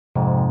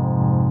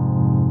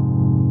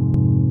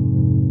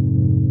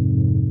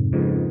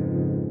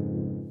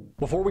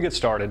Before we get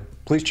started,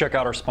 please check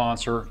out our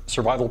sponsor,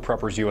 Survival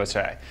Preppers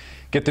USA.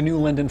 Get the new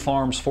LINDON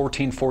Farms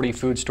 1440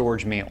 food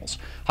storage meals.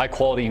 High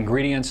quality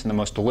ingredients and the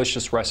most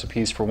delicious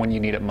recipes for when you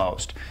need it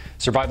most.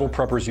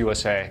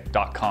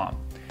 SurvivalPreppersUSA.com.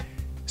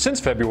 Since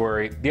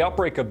February, the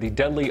outbreak of the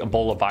deadly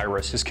Ebola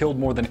virus has killed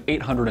more than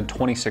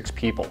 826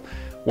 people.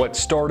 What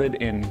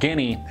started in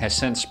Guinea has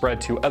since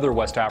spread to other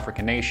West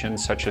African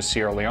nations such as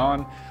Sierra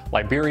Leone,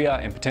 Liberia,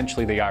 and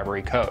potentially the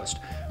Ivory Coast.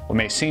 What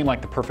may seem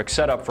like the perfect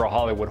setup for a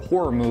Hollywood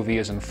horror movie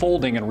is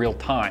unfolding in real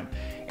time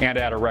and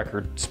at a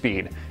record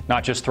speed,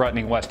 not just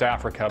threatening West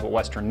Africa, but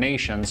Western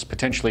nations,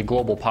 potentially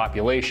global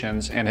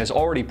populations, and has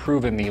already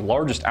proven the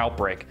largest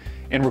outbreak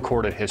in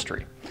recorded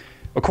history.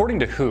 According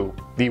to WHO,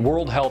 the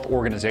World Health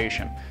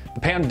Organization,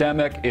 the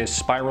pandemic is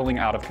spiraling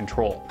out of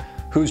control.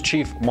 WHO's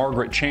chief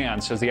Margaret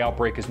Chan says the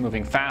outbreak is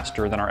moving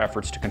faster than our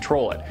efforts to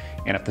control it,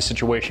 and if the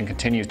situation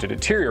continues to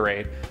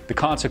deteriorate, the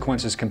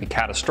consequences can be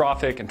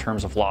catastrophic in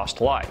terms of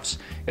lost lives,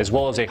 as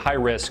well as a high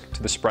risk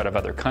to the spread of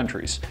other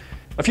countries.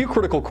 A few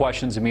critical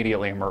questions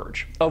immediately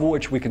emerge, of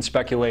which we can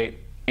speculate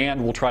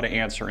and we'll try to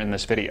answer in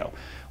this video.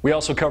 We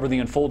also cover the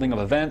unfolding of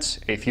events,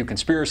 a few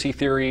conspiracy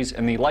theories,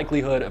 and the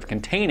likelihood of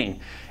containing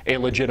a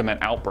legitimate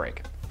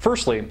outbreak.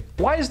 Firstly,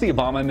 why is the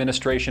Obama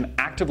administration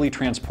actively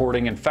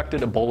transporting infected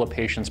Ebola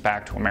patients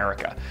back to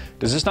America?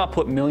 Does this not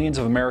put millions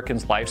of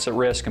Americans' lives at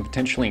risk and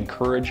potentially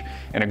encourage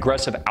an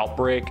aggressive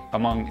outbreak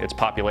among its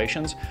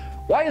populations?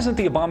 Why isn't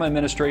the Obama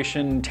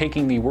administration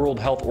taking the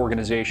World Health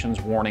Organization's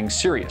warning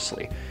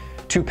seriously?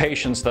 2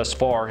 patients thus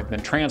far have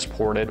been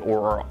transported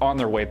or are on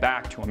their way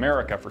back to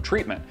America for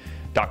treatment.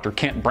 Dr.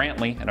 Kent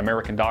Brantley, an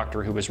American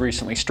doctor who was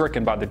recently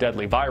stricken by the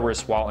deadly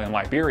virus while in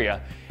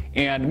Liberia,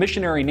 and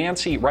missionary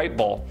Nancy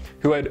Wrightball,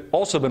 who had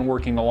also been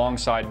working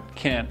alongside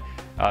Kent,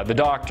 the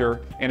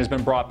doctor, and has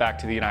been brought back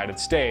to the United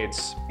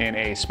States in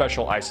a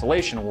special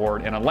isolation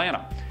ward in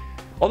Atlanta.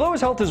 Although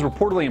his health is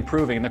reportedly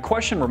improving, the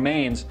question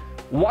remains,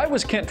 why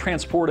was Kent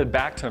transported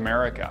back to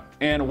America?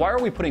 And why are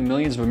we putting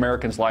millions of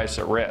Americans' lives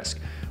at risk?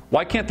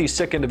 Why can't these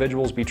sick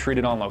individuals be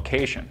treated on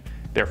location,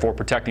 therefore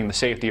protecting the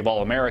safety of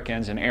all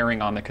Americans and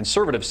erring on the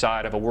conservative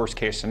side of a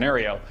worst-case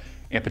scenario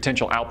and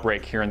potential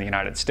outbreak here in the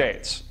United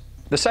States?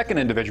 The second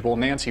individual,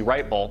 Nancy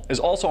Wrightball, is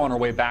also on her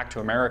way back to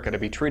America to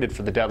be treated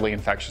for the deadly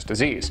infectious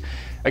disease.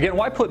 Again,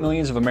 why put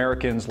millions of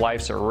Americans'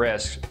 lives at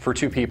risk for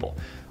 2 people?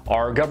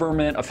 Are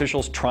government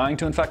officials trying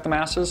to infect the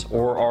masses,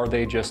 or are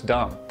they just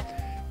dumb?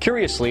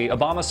 Curiously,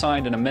 Obama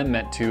signed an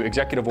amendment to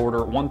Executive Order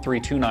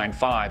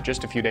 13295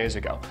 just a few days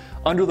ago,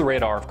 under the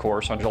radar, of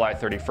course, on July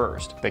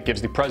 31st, that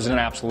gives the president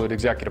absolute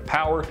executive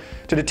power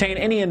to detain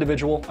any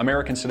individual,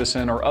 American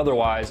citizen or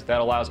otherwise,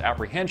 that allows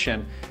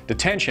apprehension,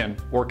 detention,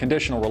 or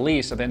conditional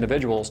release of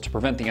individuals to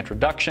prevent the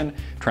introduction,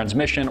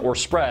 transmission, or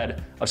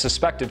spread of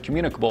suspected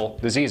communicable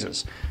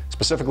diseases.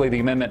 Specifically,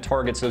 the amendment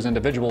targets those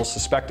individuals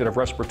suspected of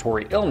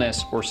respiratory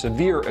illness or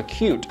severe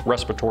acute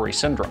respiratory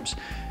syndromes.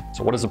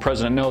 So what does the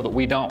president know that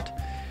we don't?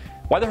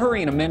 Why the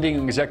hurry in amending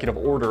an executive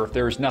order if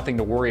there is nothing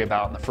to worry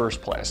about in the first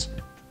place?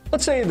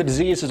 Let's say the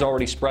disease has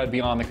already spread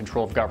beyond the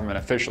control of government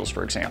officials,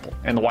 for example,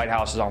 and the White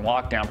House is on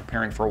lockdown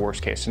preparing for a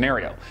worst-case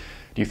scenario.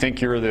 Do you think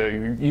you or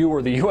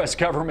the U.S.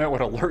 government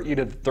would alert you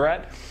to the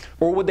threat?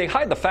 Or would they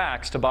hide the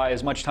facts to buy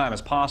as much time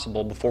as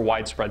possible before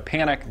widespread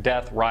panic,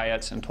 death,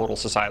 riots, and total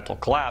societal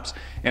collapse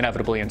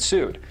inevitably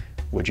ensued?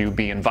 Would you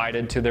be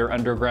invited to their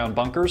underground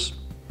bunkers?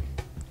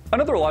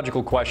 Another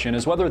logical question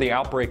is whether the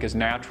outbreak is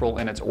natural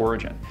in its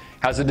origin.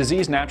 Has the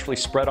disease naturally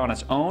spread on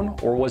its own,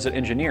 or was it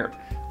engineered?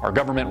 Our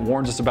government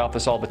warns us about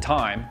this all the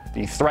time,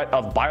 the threat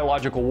of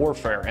biological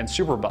warfare and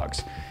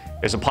superbugs.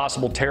 Is a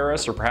possible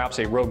terrorist or perhaps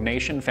a rogue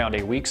nation found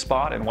a weak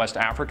spot in West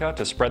Africa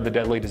to spread the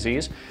deadly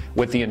disease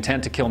with the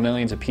intent to kill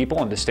millions of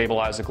people and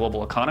destabilize the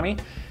global economy?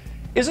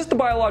 Is this the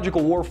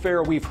biological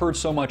warfare we've heard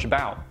so much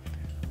about?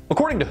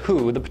 According to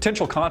WHO, the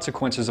potential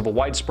consequences of a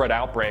widespread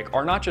outbreak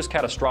are not just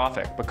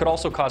catastrophic, but could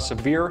also cause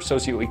severe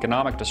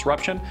socioeconomic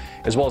disruption,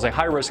 as well as a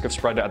high risk of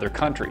spread to other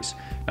countries.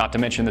 Not to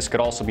mention, this could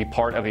also be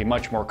part of a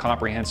much more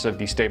comprehensive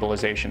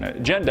destabilization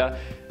agenda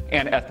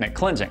and ethnic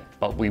cleansing,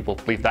 but we will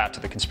leave that to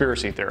the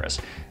conspiracy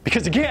theorists.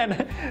 Because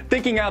again,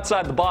 thinking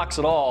outside the box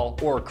at all,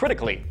 or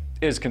critically,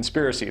 is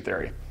conspiracy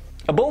theory.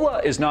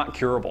 Ebola is not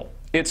curable.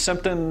 Its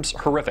symptoms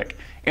horrific,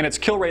 and its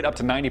kill rate up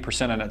to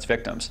 90% in its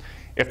victims.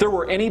 If there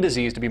were any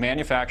disease to be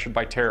manufactured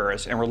by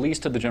terrorists and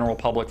released to the general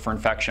public for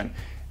infection,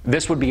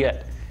 this would be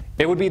it.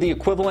 It would be the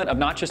equivalent of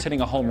not just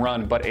hitting a home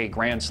run, but a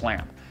grand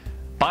slam.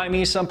 Buy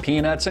me some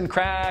peanuts and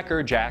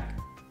Cracker Jack.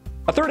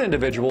 A third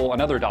individual,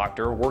 another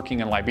doctor working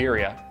in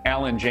Liberia,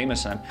 Alan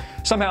Jameson,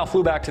 somehow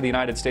flew back to the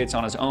United States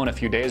on his own a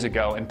few days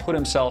ago and put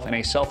himself in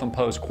a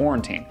self-imposed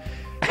quarantine.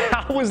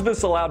 How was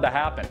this allowed to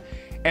happen?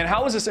 And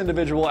how was this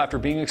individual, after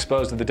being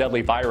exposed to the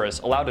deadly virus,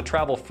 allowed to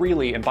travel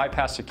freely and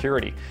bypass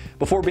security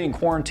before being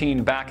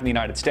quarantined back in the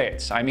United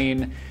States? I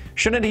mean,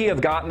 shouldn't he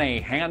have gotten a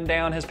hand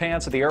down his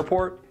pants at the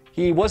airport?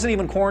 He wasn't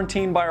even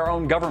quarantined by our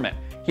own government.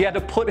 He had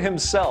to put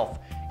himself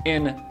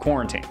in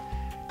quarantine.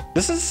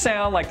 Does this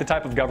sound like the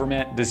type of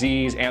government,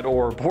 disease,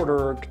 and/or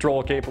border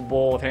control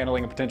capable of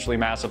handling a potentially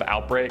massive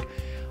outbreak?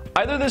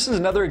 Either this is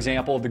another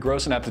example of the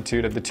gross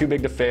ineptitude of the too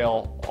big to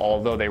fail,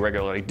 although they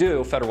regularly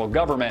do, federal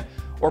government,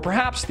 or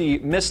perhaps the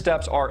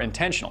missteps are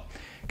intentional.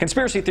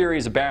 Conspiracy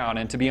theories abound,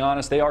 and to be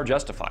honest, they are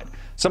justified.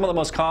 Some of the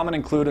most common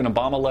include an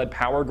Obama-led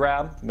power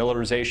grab,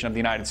 militarization of the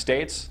United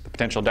States, the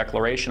potential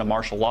declaration of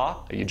martial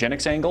law, a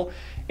eugenics angle,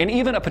 and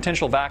even a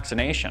potential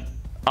vaccination.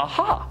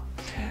 Aha!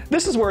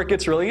 This is where it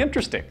gets really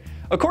interesting.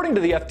 According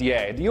to the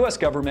FDA, the US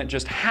government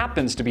just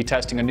happens to be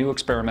testing a new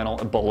experimental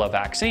Ebola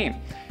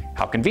vaccine.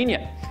 How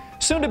convenient.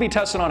 Soon to be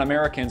tested on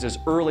Americans as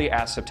early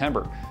as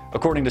September.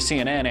 According to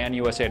CNN and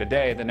USA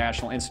Today, the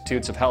National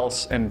Institutes of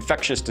Health's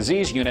Infectious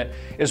Disease Unit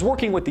is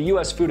working with the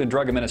U.S. Food and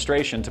Drug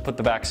Administration to put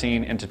the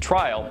vaccine into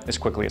trial as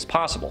quickly as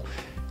possible.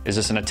 Is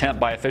this an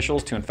attempt by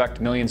officials to infect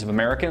millions of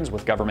Americans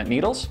with government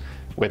needles?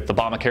 With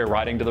Obamacare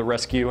riding to the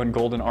rescue in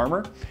golden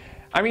armor?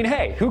 I mean,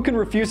 hey, who can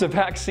refuse a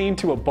vaccine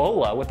to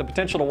Ebola with the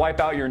potential to wipe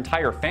out your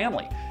entire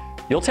family?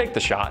 You'll take the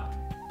shot.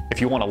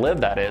 If you want to live,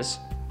 that is.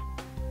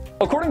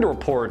 According to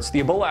reports,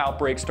 the Ebola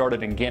outbreak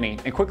started in Guinea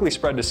and quickly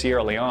spread to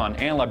Sierra Leone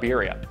and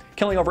Liberia,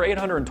 killing over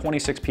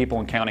 826 people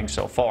and counting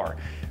so far.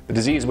 The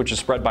disease, which is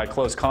spread by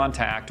close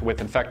contact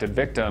with infected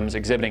victims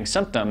exhibiting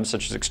symptoms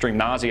such as extreme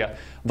nausea,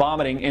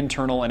 vomiting,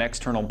 internal and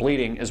external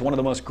bleeding, is one of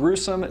the most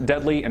gruesome,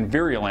 deadly, and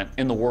virulent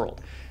in the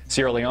world.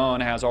 Sierra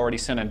Leone has already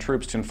sent in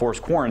troops to enforce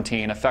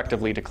quarantine,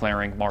 effectively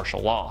declaring martial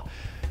law.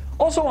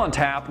 Also on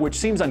tap, which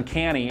seems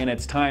uncanny in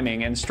its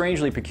timing and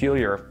strangely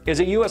peculiar, is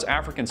a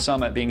U.S.-African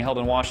summit being held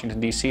in Washington,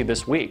 D.C.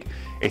 this week,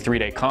 a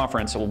three-day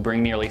conference that will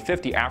bring nearly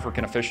 50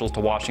 African officials to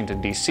Washington,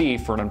 D.C.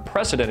 for an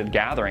unprecedented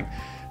gathering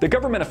that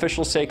government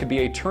officials say could be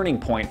a turning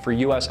point for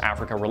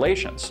U.S.-Africa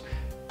relations.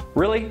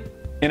 Really?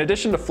 In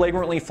addition to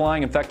flagrantly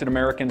flying infected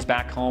Americans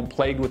back home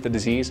plagued with the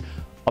disease,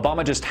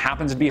 Obama just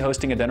happens to be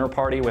hosting a dinner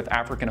party with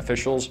African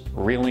officials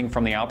reeling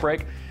from the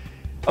outbreak?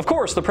 Of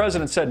course, the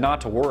president said not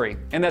to worry,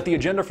 and that the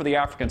agenda for the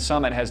African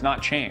summit has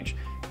not changed,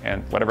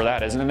 and whatever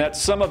that is, and that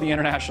some of the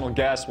international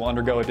guests will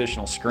undergo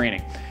additional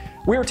screening.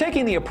 We are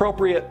taking the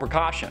appropriate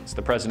precautions,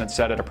 the president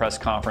said at a press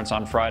conference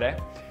on Friday.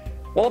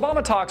 While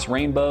Obama talks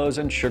rainbows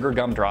and sugar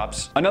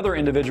gumdrops, another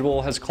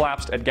individual has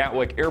collapsed at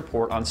Gatwick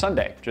Airport on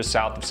Sunday, just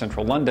south of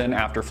central London,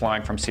 after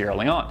flying from Sierra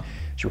Leone.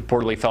 She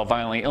reportedly fell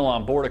violently ill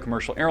on board a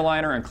commercial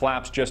airliner and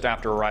collapsed just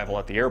after arrival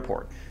at the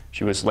airport.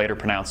 She was later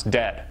pronounced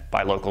dead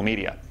by local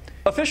media.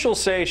 Officials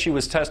say she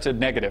was tested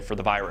negative for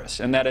the virus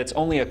and that it's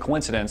only a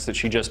coincidence that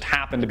she just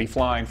happened to be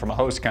flying from a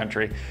host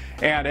country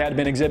and had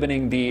been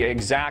exhibiting the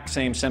exact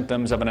same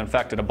symptoms of an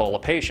infected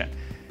Ebola patient.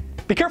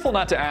 Be careful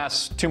not to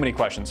ask too many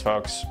questions,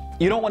 folks.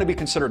 You don't want to be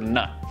considered a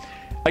nut.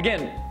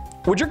 Again,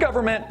 would your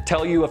government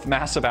tell you if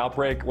massive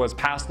outbreak was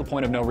past the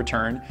point of no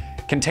return,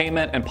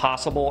 containment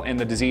impossible, and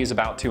the disease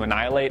about to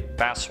annihilate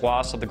vast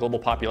swaths of the global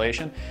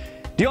population?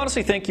 Do you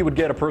honestly think you would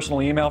get a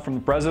personal email from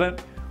the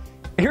president?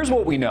 Here's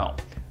what we know.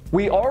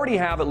 We already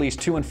have at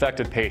least 2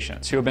 infected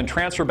patients who have been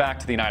transferred back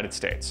to the United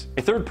States.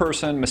 A third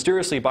person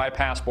mysteriously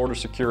bypassed border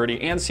security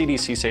and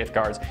CDC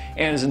safeguards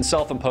and is in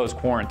self-imposed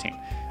quarantine.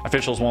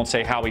 Officials won't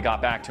say how he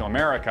got back to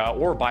America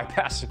or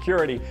bypassed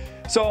security,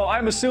 so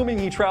I'm assuming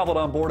he traveled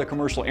on board a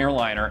commercial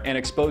airliner and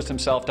exposed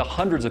himself to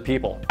hundreds of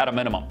people at a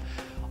minimum.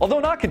 Although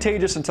not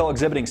contagious until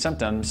exhibiting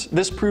symptoms,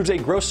 this proves a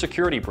gross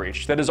security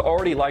breach that has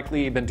already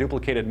likely been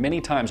duplicated many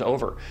times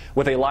over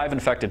with a live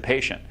infected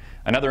patient.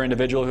 Another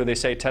individual who they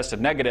say tested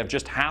negative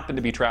just happened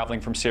to be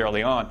traveling from Sierra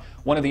Leone,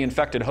 one of the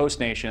infected host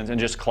nations, and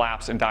just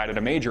collapsed and died at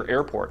a major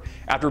airport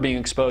after being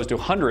exposed to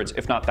hundreds,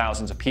 if not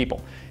thousands, of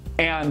people.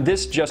 And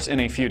this just in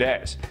a few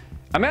days.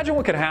 Imagine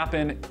what could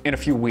happen in a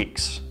few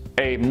weeks,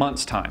 a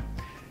month's time.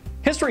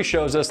 History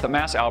shows us that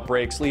mass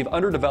outbreaks leave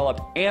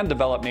underdeveloped and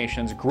developed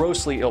nations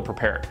grossly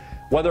ill-prepared.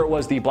 Whether it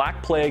was the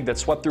Black Plague that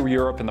swept through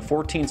Europe in the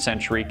 14th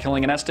century,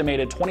 killing an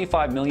estimated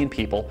 25 million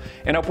people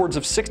and upwards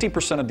of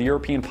 60% of the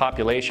European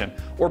population,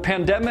 or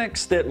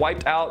pandemics that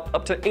wiped out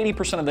up to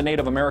 80% of the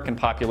Native American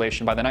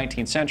population by the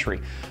 19th century,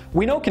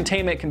 we know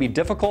containment can be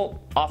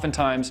difficult,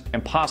 oftentimes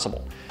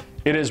impossible.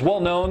 It is well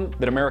known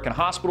that American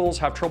hospitals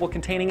have trouble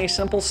containing a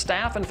simple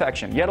staph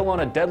infection, yet alone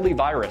a deadly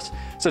virus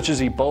such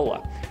as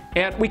Ebola.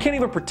 And we can't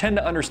even pretend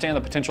to understand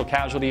the potential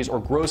casualties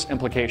or gross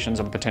implications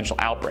of a potential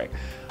outbreak.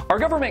 Our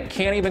government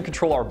can't even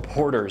control our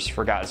borders,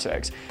 for God's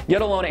sakes,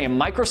 yet alone a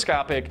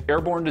microscopic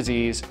airborne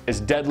disease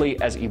as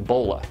deadly as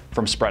Ebola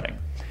from spreading.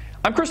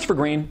 I'm Christopher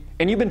Greene,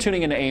 and you've been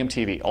tuning into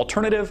AMTV,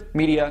 alternative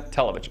media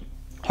television.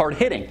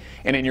 Hard-hitting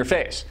and in your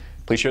face.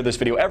 Please share this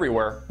video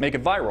everywhere, make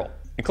it viral,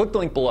 and click the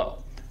link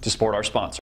below to support our sponsor.